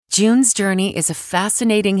June's Journey is a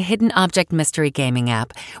fascinating hidden object mystery gaming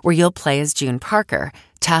app where you'll play as June Parker,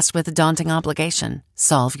 tasked with a daunting obligation: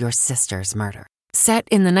 solve your sister's murder. Set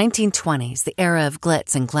in the 1920s, the era of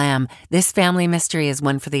glitz and glam, this family mystery is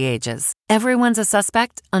one for the ages. Everyone's a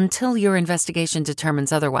suspect until your investigation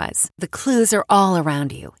determines otherwise. The clues are all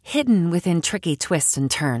around you, hidden within tricky twists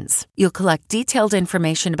and turns. You'll collect detailed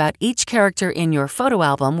information about each character in your photo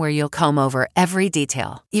album where you'll comb over every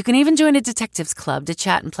detail. You can even join a detectives club to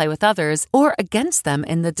chat and play with others or against them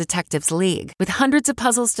in the Detectives League. With hundreds of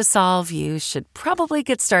puzzles to solve, you should probably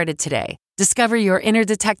get started today. Discover your inner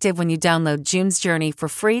detective when you download June's Journey for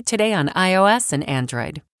free today on iOS and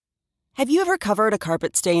Android. Have you ever covered a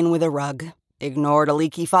carpet stain with a rug? Ignored a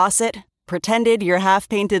leaky faucet? Pretended your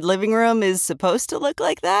half-painted living room is supposed to look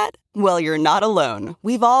like that? Well, you're not alone.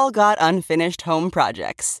 We've all got unfinished home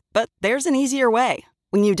projects. But there's an easier way.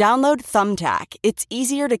 When you download Thumbtack, it's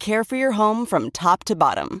easier to care for your home from top to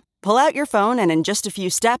bottom. Pull out your phone and in just a few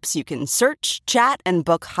steps, you can search, chat, and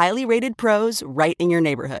book highly rated pros right in your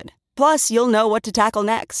neighborhood. Plus, you'll know what to tackle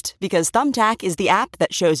next, because Thumbtack is the app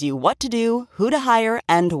that shows you what to do, who to hire,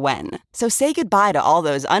 and when. So say goodbye to all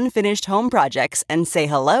those unfinished home projects and say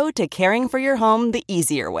hello to caring for your home the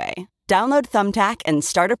easier way. Download Thumbtack and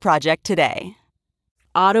start a project today.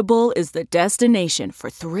 Audible is the destination for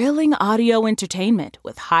thrilling audio entertainment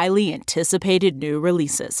with highly anticipated new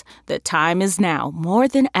releases. The time is now more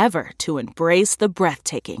than ever to embrace the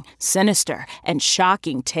breathtaking, sinister, and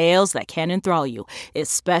shocking tales that can enthrall you,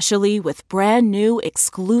 especially with brand new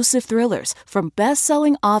exclusive thrillers from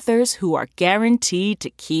best-selling authors who are guaranteed to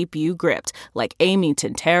keep you gripped, like Amy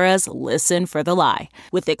Tintera's Listen for the Lie.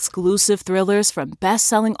 With exclusive thrillers from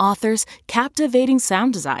best-selling authors, captivating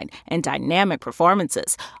sound design, and dynamic performances,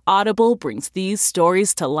 Audible brings these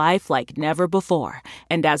stories to life like never before.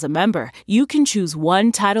 And as a member, you can choose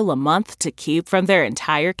one title a month to keep from their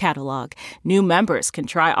entire catalog. New members can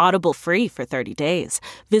try Audible free for 30 days.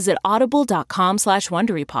 Visit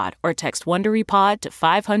audible.com/WonderyPod or text WonderyPod to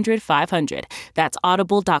 500-500. That's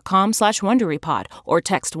audible.com/WonderyPod or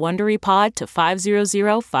text WonderyPod to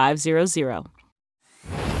 500-500.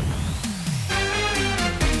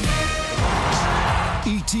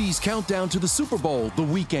 E.T.'s countdown to the Super Bowl. The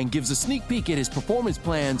Weeknd gives a sneak peek at his performance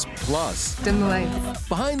plans, plus dim the lights.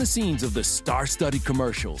 Behind the scenes of the star-studded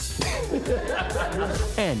commercials.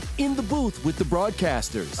 And in the booth with the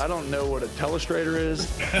broadcasters. I don't know what a telestrator is.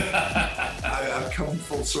 I've come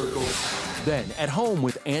full circle. Then at home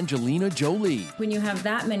with Angelina Jolie. When you have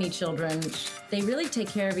that many children, they really take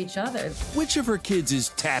care of each other. Which of her kids is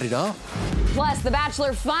tatted up? Plus, The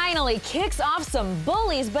Bachelor finally kicks off some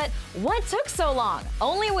bullies, but what took so long?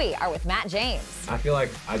 Only we are with Matt James. I feel like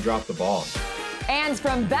I dropped the ball. And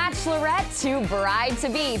from Bachelorette to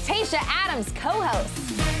Bride-to-Be, Tayshia Adams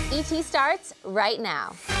co-hosts. ET starts right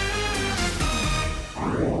now.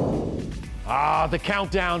 The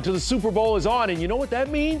countdown to the Super Bowl is on, and you know what that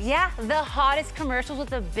means? Yeah, the hottest commercials with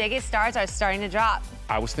the biggest stars are starting to drop.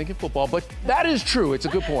 I was thinking football, but that is true. It's a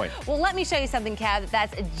good point. Well, let me show you something, Kev,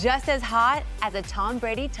 that's just as hot as a Tom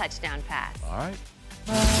Brady touchdown pass. All right.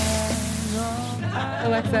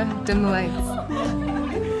 Alexa, dim the lights.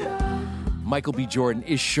 Michael B. Jordan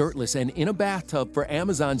is shirtless and in a bathtub for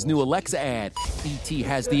Amazon's new Alexa ad. E.T.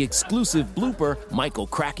 has the exclusive blooper, Michael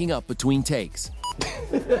cracking up between takes.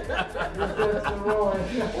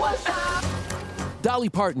 Dolly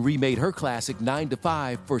Parton remade her classic 9 to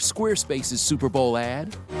 5 for Squarespace's Super Bowl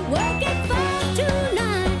ad.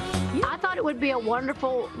 I thought it would be a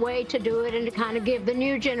wonderful way to do it and to kind of give the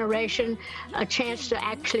new generation a chance to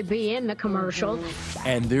actually be in the commercial.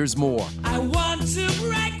 And there's more. I want to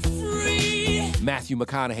break free. Matthew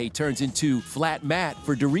McConaughey turns into Flat Matt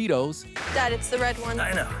for Doritos. Dad, it's the red one.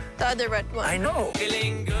 I know. The other red one. I know.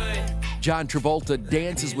 Feeling good. John Travolta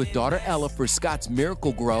dances with daughter Ella for Scott's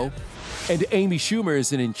Miracle Grow. And Amy Schumer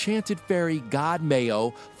is an enchanted fairy god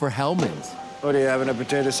Mayo for Hellman's. What, are you having a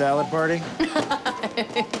potato salad party?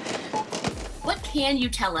 What can you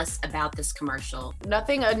tell us about this commercial?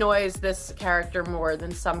 Nothing annoys this character more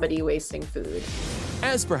than somebody wasting food.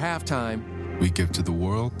 As for halftime, we give to the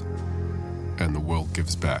world, and the world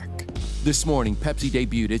gives back. This morning, Pepsi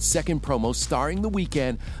debuted its second promo starring The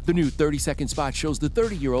Weeknd. The new 30-second spot shows the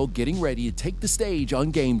 30-year-old getting ready to take the stage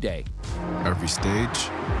on game day. Every stage,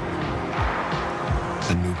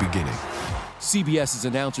 a new beginning. CBS's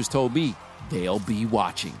announcers told me they'll be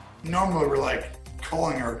watching. Normally we're like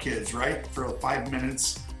calling our kids, right, for 5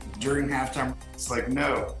 minutes during halftime. It's like,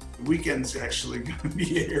 no, the Weeknd's actually going to be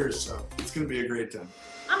here, so it's going to be a great time.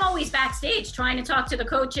 I'm always backstage trying to talk to the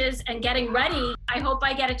coaches and getting ready. I hope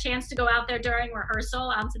I get a chance to go out there during rehearsal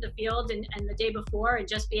onto the field and the day before and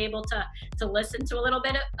just be able to listen to a little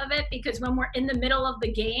bit of it, because when we're in the middle of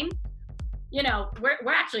the game, you know,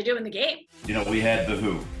 we're actually doing the game. You know, we had The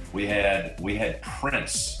Who, we had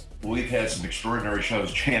Prince, we've had some extraordinary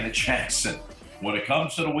shows, Janet Jackson. When it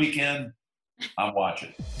comes to the weekend, I'm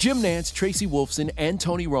watching. Jim Nantz, Tracy Wolfson, and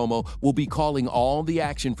Tony Romo will be calling all the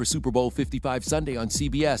action for Super Bowl 55 Sunday on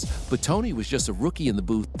CBS, but Tony was just a rookie in the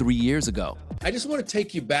booth 3 years ago. I just want to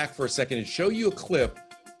take you back for a second and show you a clip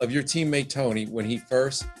of your teammate Tony when he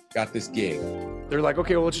first got this gig. They're like,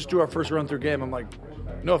 okay, well, let's just do our first run-through game. I'm like,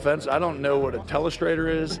 no offense, I don't know what a telestrator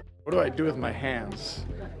is. What do I do with my hands?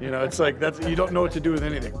 You know, it's like, you don't know what to do with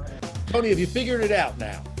anything. Tony, have you figured it out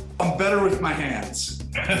now? I'm better with my hands.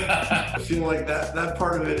 I feel like that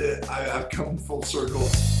part of it, I've come full circle.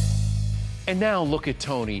 And now look at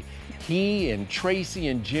Tony. He and Tracy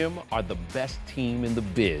and Jim are the best team in the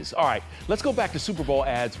biz. All right, let's go back to Super Bowl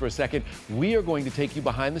ads for a second. We are going to take you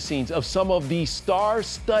behind the scenes of some of the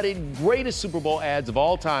star-studded greatest Super Bowl ads of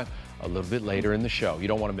all time a little bit later in the show. You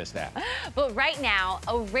don't want to miss that. But right now,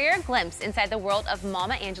 a rare glimpse inside the world of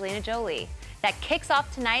Mama Angelina Jolie that kicks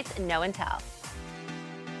off tonight's No and Tell.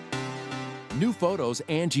 New photos,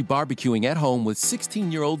 Angie barbecuing at home with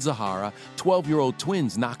 16-year-old Zahara, 12-year-old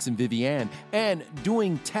twins Knox and Vivienne, and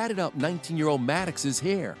doing tatted-up 19-year-old Maddox's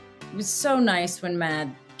hair. It was so nice when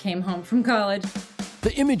Mad came home from college.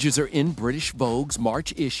 The images are in British Vogue's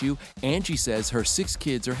March issue. Angie says her 6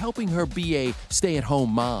 kids are helping her be a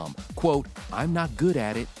stay-at-home mom. Quote, I'm not good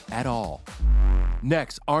at it at all.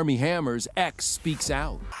 Next, Armie Hammer's ex speaks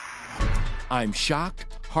out. I'm shocked,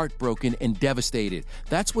 heartbroken, and devastated.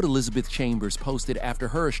 That's what Elizabeth Chambers posted after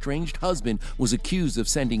her estranged husband was accused of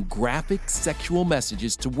sending graphic sexual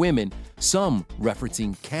messages to women, some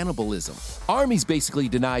referencing cannibalism. Armie's basically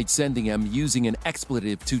denied sending them using an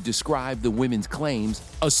expletive to describe the women's claims.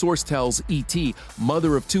 A source tells ET,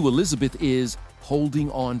 mother of 2 Elizabeth is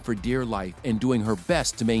holding on for dear life and doing her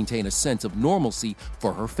best to maintain a sense of normalcy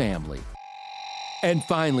for her family. And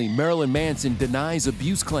finally, Marilyn Manson denies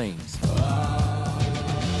abuse claims.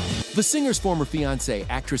 The singer's former fiancée,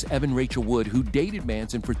 actress Evan Rachel Wood, who dated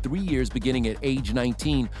Manson for 3 years beginning at age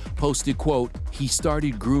 19, posted, quote, he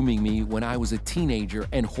started grooming me when I was a teenager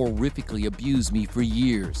and horrifically abused me for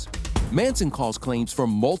years. Manson calls claims from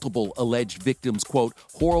multiple alleged victims, quote,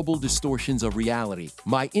 horrible distortions of reality.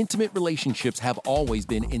 My intimate relationships have always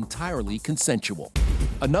been entirely consensual.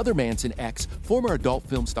 Another Manson ex, former adult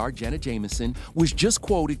film star Jenna Jameson, was just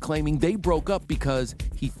quoted claiming they broke up because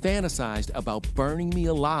he fantasized about burning me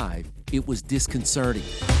alive. It was disconcerting.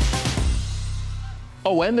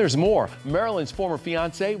 Oh, and there's more. Marilyn's former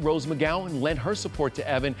fiancée, Rose McGowan, lent her support to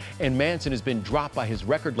Evan, and Manson has been dropped by his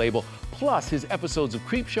record label. Plus, his episodes of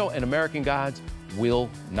Creepshow and American Gods will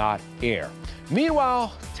not air.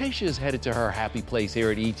 Meanwhile, Tayshia is headed to her happy place here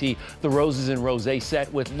at ET, the Roses and Rosé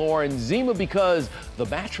set with Lauren Zima, because the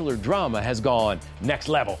Bachelor drama has gone next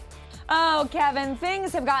level. Oh, Kevin,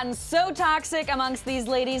 things have gotten so toxic amongst these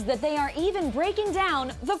ladies that they are even breaking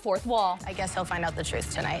down the fourth wall. I guess he'll find out the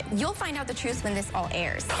truth tonight. You'll find out the truth when this all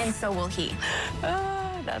airs, and so will he.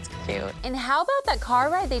 That's cute. And how about that car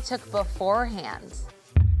ride they took beforehand?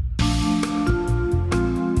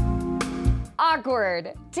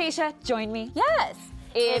 Awkward. Tayshia, join me. Yes.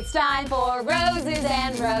 It's time for Roses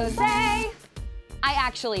and Rosé. I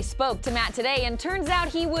actually spoke to Matt today, and turns out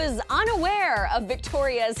he was unaware of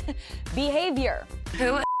Victoria's behavior.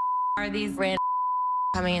 Who are these random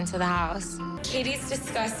coming into the house? Katie's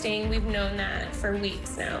disgusting. We've known that for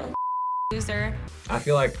weeks now. Loser. I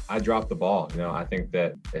feel like I dropped the ball. You know, I think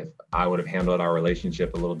that if I would have handled our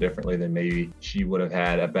relationship a little differently, then maybe she would have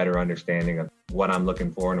had a better understanding of what I'm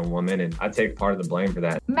looking for in a woman, and I take part of the blame for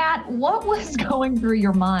that. Matt, what was going through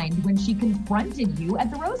your mind when she confronted you at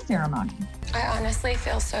the rose ceremony? I honestly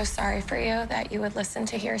feel so sorry for you that you would listen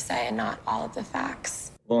to hearsay and not all of the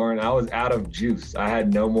facts. Lauren, I was out of juice. I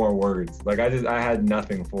had no more words. Like, I had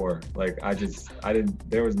nothing for her. Like,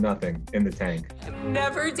 there was nothing in the tank. I'm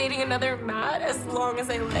never dating another Matt as long as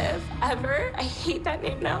I live, ever. I hate that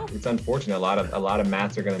name now. It's unfortunate. A lot of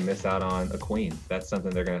Matts are going to miss out on a queen. That's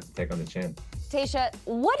something they're going to have to take on the chin. Tayshia,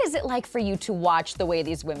 what is it like for you to watch the way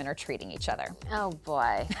these women are treating each other? Oh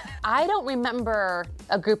boy. I don't remember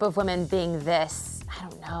a group of women being this, I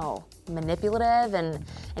don't know, manipulative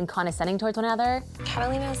and condescending towards one another.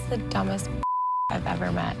 Catalina's the dumbest I've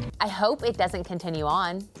ever met. I hope it doesn't continue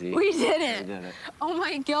on. We did it. Oh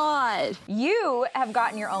my God. You have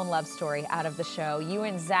gotten your own love story out of the show. You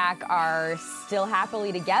and Zach are still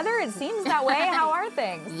happily together. It seems that way. How are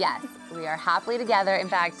things? Yes, we are happily together. In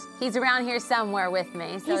fact, he's around here somewhere with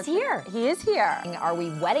me. So he's here. He is here. Are we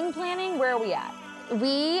wedding planning? Where are we at?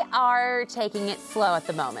 We are taking it slow at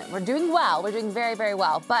the moment. We're doing well. We're doing very, very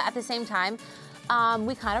well. But at the same time,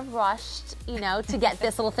 we kind of rushed, to get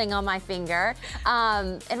this little thing on my finger.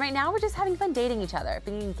 And right now we're just having fun dating each other,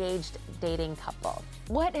 being an engaged dating couple.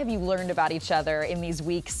 What have you learned about each other in these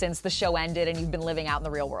weeks since the show ended and you've been living out in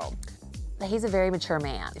the real world? He's a very mature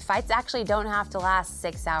man. Fights actually don't have to last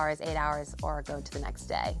 6 hours, 8 hours, or go to the next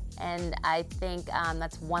day. And I think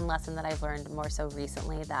that's one lesson that I've learned more so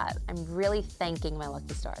recently that I'm really thanking my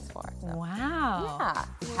lucky stars for. So. Wow. Yeah.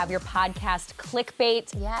 You have your podcast,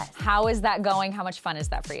 Clickbait. Yes. How is that going? How much fun is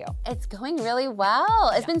that for you? It's going really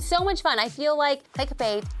well. It's been so much fun. I feel like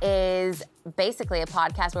Clickbait is basically a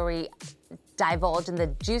podcast where we divulge in the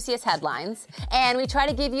juiciest headlines, and we try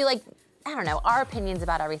to give you our opinions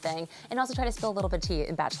about everything, and also try to spill a little bit of tea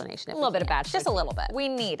in Bachelor Nation. A little bit of Bachelor. Just a little bit. We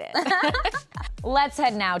need it. Let's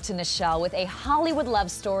head now to Nichelle with a Hollywood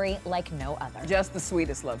love story like no other. Just the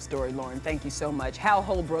sweetest love story, Lauren. Thank you so much. Hal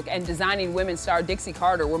Holbrook and Designing Women star Dixie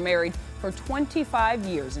Carter were married for 25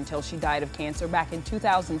 years until she died of cancer back in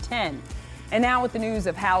 2010. And now with the news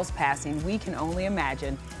of Hal's passing, we can only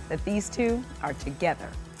imagine that these two are together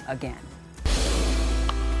again.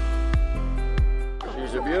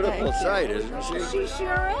 She's a beautiful sight, isn't she? She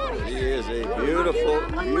sure is. She is a beautiful,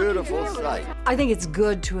 beautiful sight. I think it's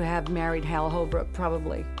good to have married Hal Holbrook,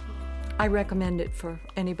 probably. I recommend it for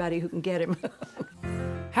anybody who can get him.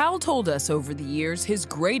 Hal told us over the years his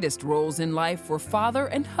greatest roles in life were father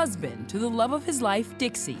and husband to the love of his life,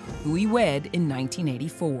 Dixie, who he wed in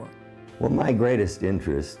 1984. Well, my greatest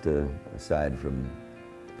interest, aside from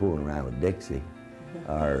fooling around with Dixie,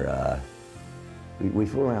 are we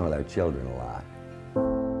fool around with our children a lot.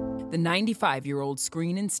 The 95-year-old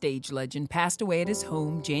screen and stage legend passed away at his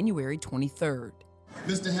home January 23rd.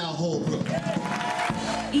 Mr. Hal Holbrook.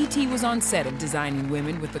 E.T. was on set of Designing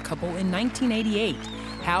Women with the couple in 1988.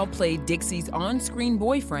 Hal played Dixie's on-screen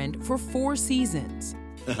boyfriend for 4 seasons.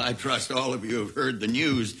 I trust all of you have heard the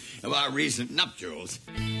news of our recent nuptials.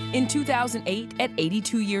 In 2008, at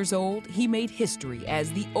 82 years old, he made history as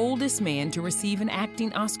the oldest man to receive an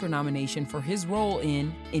acting Oscar nomination for his role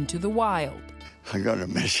in Into the Wild. I'm gonna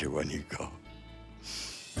miss you when you go.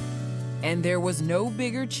 And there was no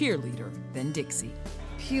bigger cheerleader than Dixie.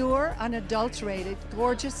 Pure, unadulterated,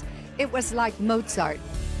 gorgeous. It was like Mozart.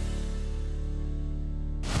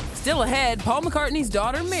 Still ahead, Paul McCartney's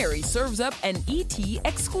daughter Mary serves up an E.T.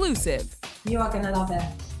 exclusive. You are gonna love it.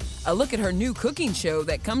 A look at her new cooking show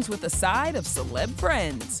that comes with a side of celeb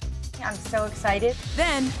friends. I'm so excited.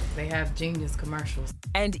 Then, they have genius commercials.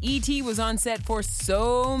 And E.T. was on set for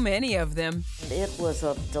so many of them. It was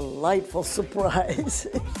a delightful surprise.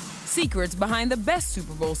 Secrets behind the best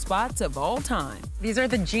Super Bowl spots of all time. These are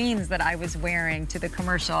the jeans that I was wearing to the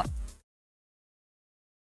commercial.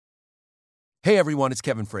 Hey everyone, it's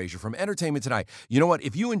Kevin Frazier from Entertainment Tonight. You know what?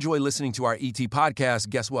 If you enjoy listening to our ET podcast,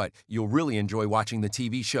 guess what? You'll really enjoy watching the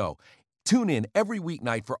TV show. Tune in every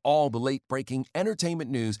weeknight for all the late-breaking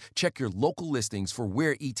entertainment news. Check your local listings for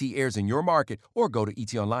where ET airs in your market or go to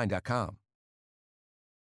etonline.com.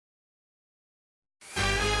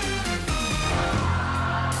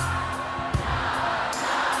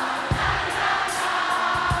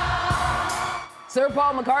 Sir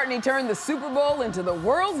Paul McCartney turned the Super Bowl into the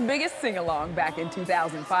world's biggest sing-along back in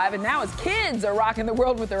 2005, and now his kids are rocking the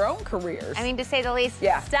world with their own careers. I mean, to say the least,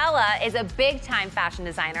 yeah. Stella is a big-time fashion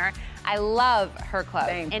designer. I love her clothes.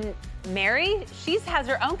 Same. And Mary, she has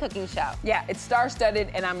her own cooking show. Yeah, it's star-studded,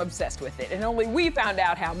 and I'm obsessed with it. And only we found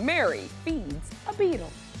out how Mary feeds a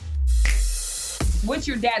beetle. What's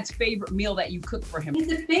your dad's favorite meal that you cook for him?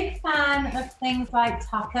 He's a big fan of things like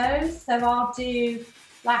tacos, so I'll do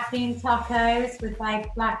black bean tacos with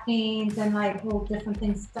like black beans and like all different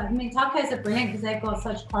things. I mean, tacos are brilliant because they've got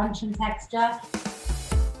such crunch and texture.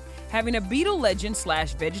 Having a Beatle legend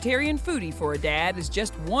 / vegetarian foodie for a dad is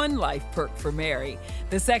just one life perk for Mary.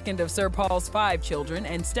 The second of Sir Paul's 5 children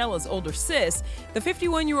and Stella's older sis, the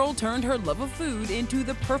 51-year-old turned her love of food into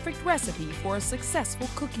the perfect recipe for a successful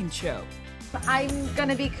cooking show. I'm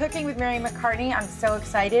gonna be cooking with Mary McCartney. I'm so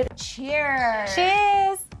excited. Cheers.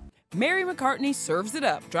 Cheers. Mary McCartney Serves It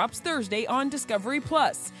Up drops Thursday on Discovery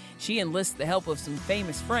Plus. She enlists the help of some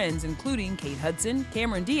famous friends, including Kate Hudson,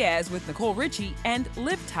 Cameron Diaz with Nicole Richie, and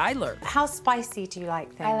Liv Tyler. How spicy do you like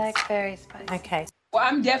things? I like very spicy. Okay. Well,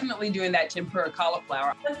 I'm definitely doing that tempura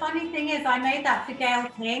cauliflower. The funny thing is I made that for Gail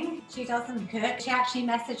King. She doesn't cook. She actually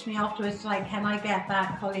messaged me afterwards like, can I get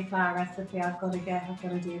that cauliflower recipe? I've got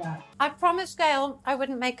to do that. I promised Gail I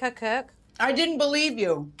wouldn't make her cook. I didn't believe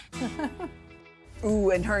you.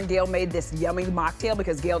 Ooh, and her and Gail made this yummy mocktail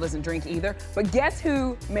because Gail doesn't drink either. But guess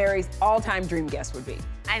who Mary's all-time dream guest would be?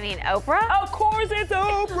 I mean, Oprah? Of course it's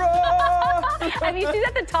Oprah! I mean, she's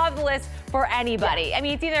at the top of the list for anybody. Yeah. I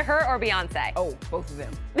mean, it's either her or Beyonce. Oh, both of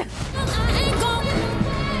them.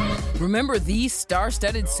 Remember these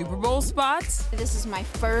star-studded Super Bowl spots? This is my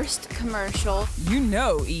first commercial. You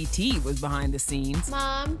know E.T. was behind the scenes.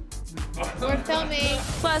 Mom, we're filming.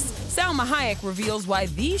 Plus, Salma Hayek reveals why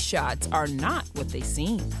these shots are not what they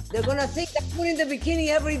seem. They're gonna think I'm putting the bikini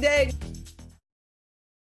every day.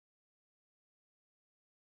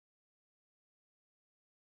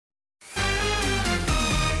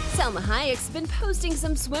 Salma Hayek's been posting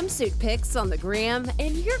some swimsuit pics on the gram,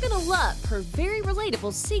 and you're gonna love her very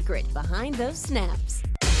relatable secret behind those snaps.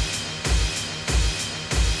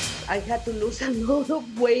 I had to lose a lot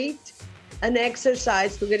of weight and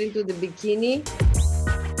exercise to get into the bikini.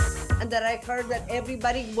 And that I heard that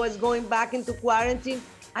everybody was going back into quarantine.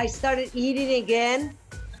 I started eating again.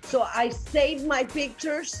 So I saved my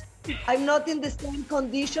pictures. I'm not in the same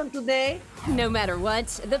condition today. No matter what,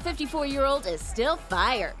 the 54-year-old is still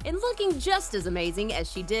fire and looking just as amazing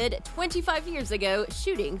as she did 25 years ago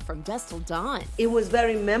shooting From Dusk Till Dawn. It was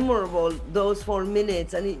very memorable, those 4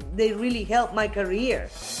 minutes, and they really helped my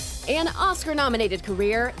career. An Oscar-nominated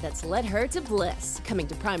career that's led her to bliss, coming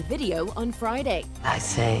to Prime Video on Friday. I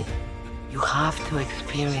say, you have to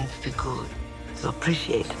experience the good to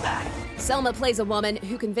appreciate the bad. Selma plays a woman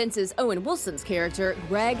who convinces Owen Wilson's character,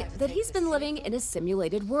 Greg, that he's been living in a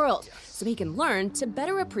simulated world so he can learn to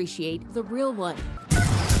better appreciate the real one.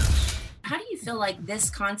 How do you feel like this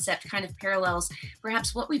concept kind of parallels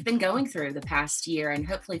perhaps what we've been going through the past year and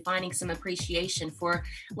hopefully finding some appreciation for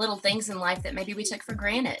little things in life that maybe we took for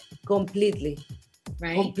granted? Completely.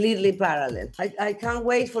 Right? Completely parallel. I can't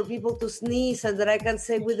wait for people to sneeze and that I can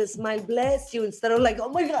say with a smile, bless you, instead of like, oh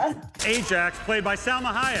my God. Ajax, played by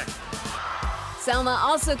Salma Hayek. Selma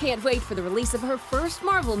also can't wait for the release of her first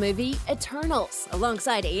Marvel movie, Eternals,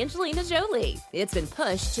 alongside Angelina Jolie. It's been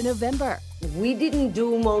pushed to November. We didn't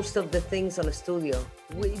do most of the things on the studio.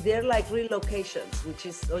 They're like relocations, which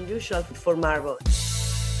is unusual for Marvel.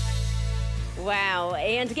 Wow,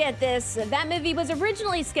 and get this, that movie was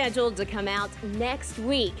originally scheduled to come out next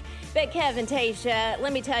week. But Kevin, Tasha,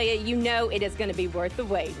 let me tell you, you know it is going to be worth the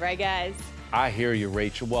wait, right guys? I hear you,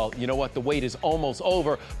 Rachel. Well, you know what? The wait is almost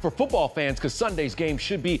over for football fans because Sunday's game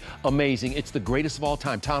should be amazing. It's the greatest of all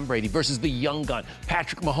time, Tom Brady versus the young gun,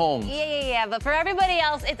 Patrick Mahomes. Yeah, but for everybody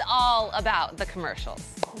else, it's all about the commercials.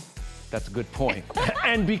 That's a good point.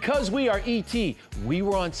 And because we are E.T., we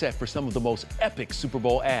were on set for some of the most epic Super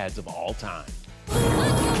Bowl ads of all time.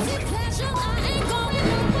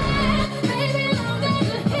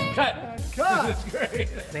 Cut! This is great.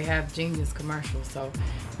 They have genius commercials, so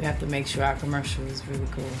we have to make sure our commercial is really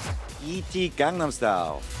cool. E.T. Gangnam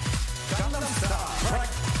Style.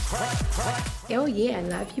 Oh yeah, a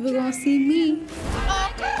lot of people gonna see me.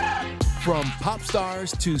 From pop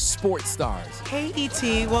stars to sports stars. Hey,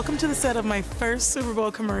 E.T., welcome to the set of my first Super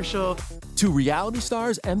Bowl commercial. To reality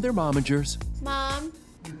stars and their momagers. Mom,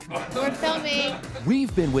 we're filming.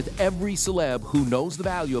 We've been with every celeb who knows the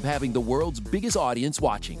value of having the world's biggest audience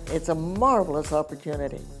watching. It's a marvelous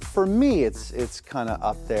opportunity. For me, it's kind of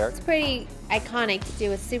up there. It's pretty iconic to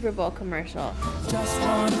do a Super Bowl commercial.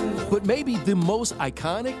 But maybe the most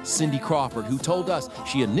iconic, Cindy Crawford, who told us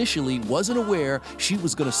she initially wasn't aware she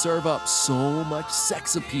was going to serve up so much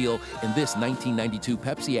sex appeal in this 1992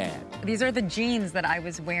 Pepsi ad. These are the jeans that I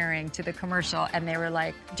was wearing to the commercial, and they were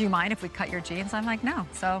like, do you mind if we cut your jeans? I'm like, no.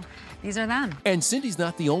 So these are them. And Cindy's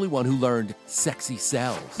not the only one who learned sexy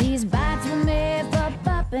sells. These bites were made for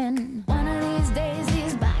popping. One of these days,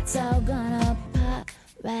 these bites are gonna pop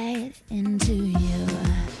right into you.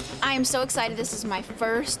 I am so excited. This is my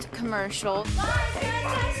first commercial. Stop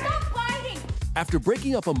fighting! After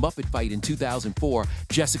breaking up a Muppet fight in 2004,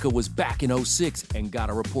 Jessica was back in 2006 and got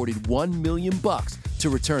a reported $1 million to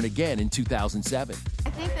return again in 2007. I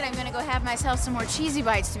think that I'm gonna go have myself some more cheesy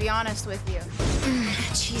bites, to be honest with you.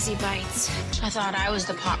 Cheesy bites. I thought I was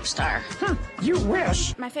the pop star. You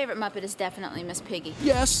wish! My favorite Muppet is definitely Miss Piggy.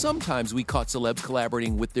 Yes, sometimes we caught celebs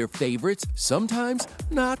collaborating with their favorites, sometimes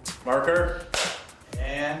not. Marker.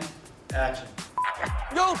 And action.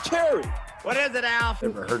 Yo, Terry! What is it, Alf?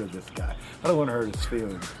 Never heard of this guy. I don't want to hurt his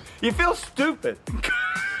feelings. You feel stupid.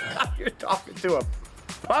 You're talking to a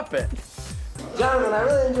puppet. Jonathan, I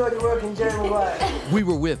really enjoyed your work in Jerry Maguire. We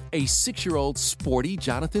were with a 6-year-old sporty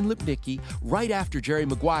Jonathan Lipnicki right after Jerry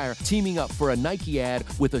Maguire teaming up for a Nike ad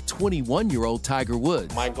with a 21-year-old Tiger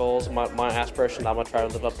Woods. My goals, my aspirations, I'm going to try to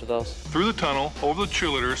live up to those. Through the tunnel, over the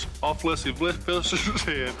cheerleaders, off Leslie Bliss'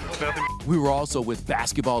 head, nothing. We were also with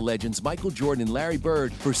basketball legends Michael Jordan and Larry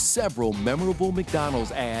Bird for several memorable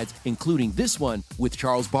McDonald's ads, including this one with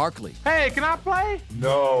Charles Barkley. Hey, can I play?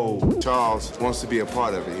 No. Charles wants to be a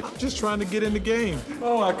part of it. I'm just trying to get in the game.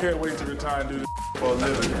 Oh, I can't wait to retire and do this for a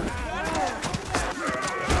living.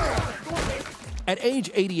 At age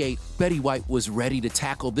 88, Betty White was ready to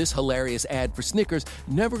tackle this hilarious ad for Snickers,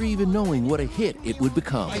 never even knowing what a hit it would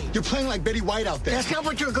become. You're playing like Betty White out there. That's not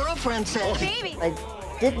what your girlfriend said. Baby. I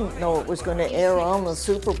didn't know it was going to air on the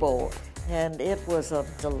Super Bowl, and it was a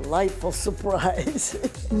delightful surprise.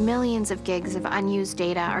 Millions of gigs of unused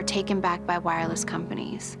data are taken back by wireless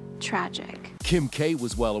companies. Tragic. Kim K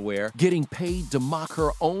was well aware, getting paid to mock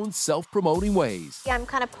her own self-promoting ways. Yeah, I'm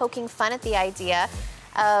kind of poking fun at the idea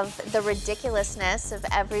of the ridiculousness of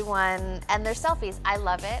everyone and their selfies. I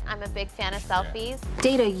love it. I'm a big fan of selfies.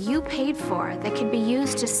 Data you paid for that could be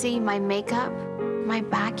used to see my makeup, my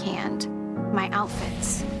backhand, my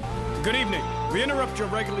outfits. Good evening. We interrupt your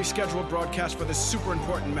regularly scheduled broadcast for this super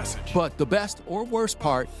important message. But the best or worst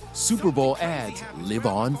part, Super Bowl ads live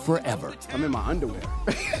on forever. I'm in my underwear.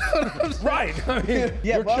 Right. I mean,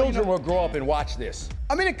 your children will grow up and watch this.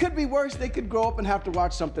 I mean, it could be worse. They could grow up and have to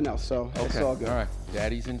watch something else, so it's all good. All right.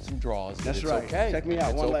 Daddy's in some drawers. That's it's right. Okay. Check me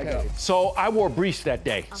out. It's One leg up. So I wore briefs that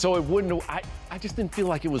day, so it wouldn't have, I just didn't feel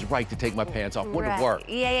like it was right to take my pants off. Wouldn't have worked.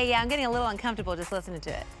 Yeah. I'm getting a little uncomfortable just listening to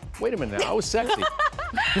it. Wait a minute now. I was sexy.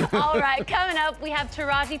 All right, coming up, we have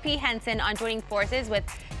Taraji P. Henson on joining forces with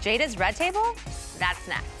Jada's Red Table. That's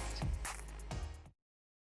next.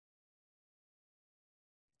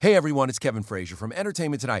 Hey everyone, it's Kevin Frazier from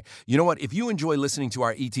Entertainment Tonight. You know what? If you enjoy listening to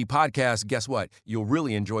our ET podcast, guess what? You'll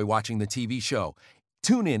really enjoy watching the TV show.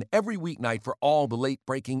 Tune in every weeknight for all the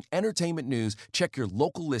late-breaking entertainment news. Check your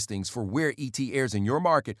local listings for where ET airs in your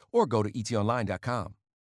market or go to etonline.com.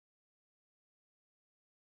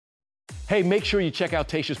 Hey, make sure you check out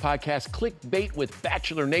Tayshia's podcast, Clickbait with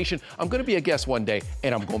Bachelor Nation. I'm going to be a guest one day,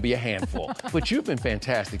 and I'm going to be a handful. But you've been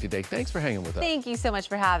fantastic today. Thanks for hanging with us. Thank you so much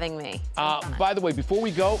for having me. By the way, before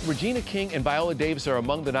we go, Regina King and Viola Davis are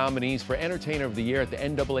among the nominees for Entertainer of the Year at the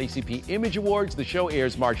NAACP Image Awards. The show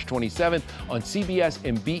airs March 27th on CBS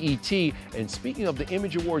and BET. And speaking of the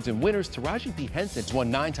Image Awards and winners, Taraji P. Henson's won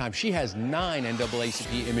 9 times. She has 9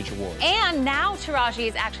 NAACP Image Awards. And now Taraji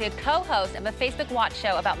is actually a co-host of a Facebook Watch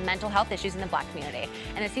show about mental health issues in the Black community.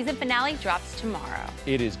 And the season finale drops tomorrow.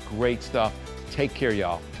 It is great stuff. Take care,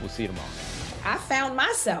 y'all. We'll see you tomorrow. I found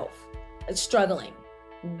myself struggling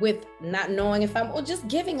with not knowing if I'm, or just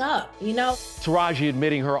giving up, you know? Taraji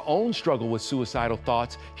admitting her own struggle with suicidal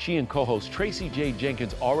thoughts. She and co-host Tracy J.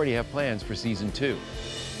 Jenkins already have plans for season 2.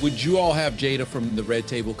 Would you all have Jada from the Red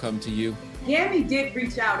Table come to you? Gabby did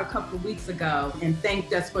reach out a couple of weeks ago and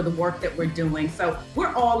thanked us for the work that we're doing. So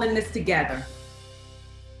we're all in this together.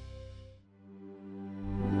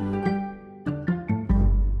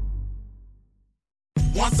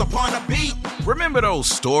 Once upon a beat. Remember those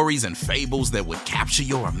stories and fables that would capture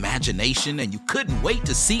your imagination and you couldn't wait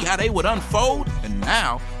to see how they would unfold? And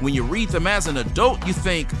now, when you read them as an adult, you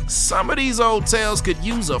think, some of these old tales could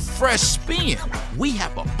use a fresh spin. We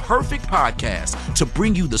have a perfect podcast to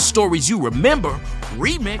bring you the stories you remember,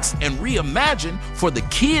 remix, and reimagine for the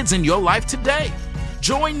kids in your life today.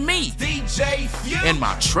 Join me, DJ Few, and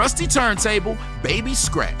my trusty turntable, Baby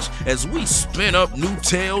Scratch, as we spin up new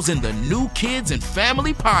tales in the New Kids and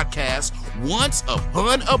Family podcast, Once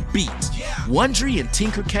Upon a Beat. Wondery and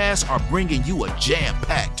Tinkercast are bringing you a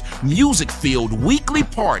jam-packed, music-filled weekly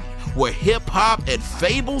party where hip-hop and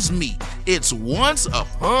fables meet. It's Once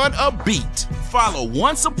Upon a Beat. Follow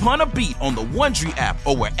Once Upon a Beat on the Wondery app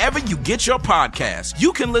or wherever you get your podcasts.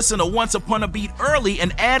 You can listen to Once Upon a Beat early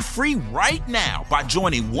and ad-free right now by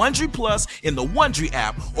joining Wondery Plus in the Wondery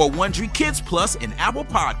app or Wondery Kids Plus in Apple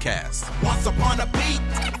Podcasts. Once Upon a Beat.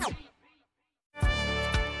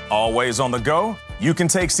 Always on the go? You can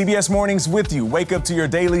take CBS Mornings with you. Wake up to your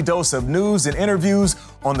daily dose of news and interviews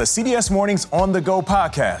on the CBS Mornings On The Go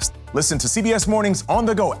podcast. Listen to CBS Mornings On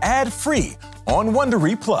The Go ad-free on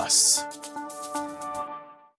Wondery Plus.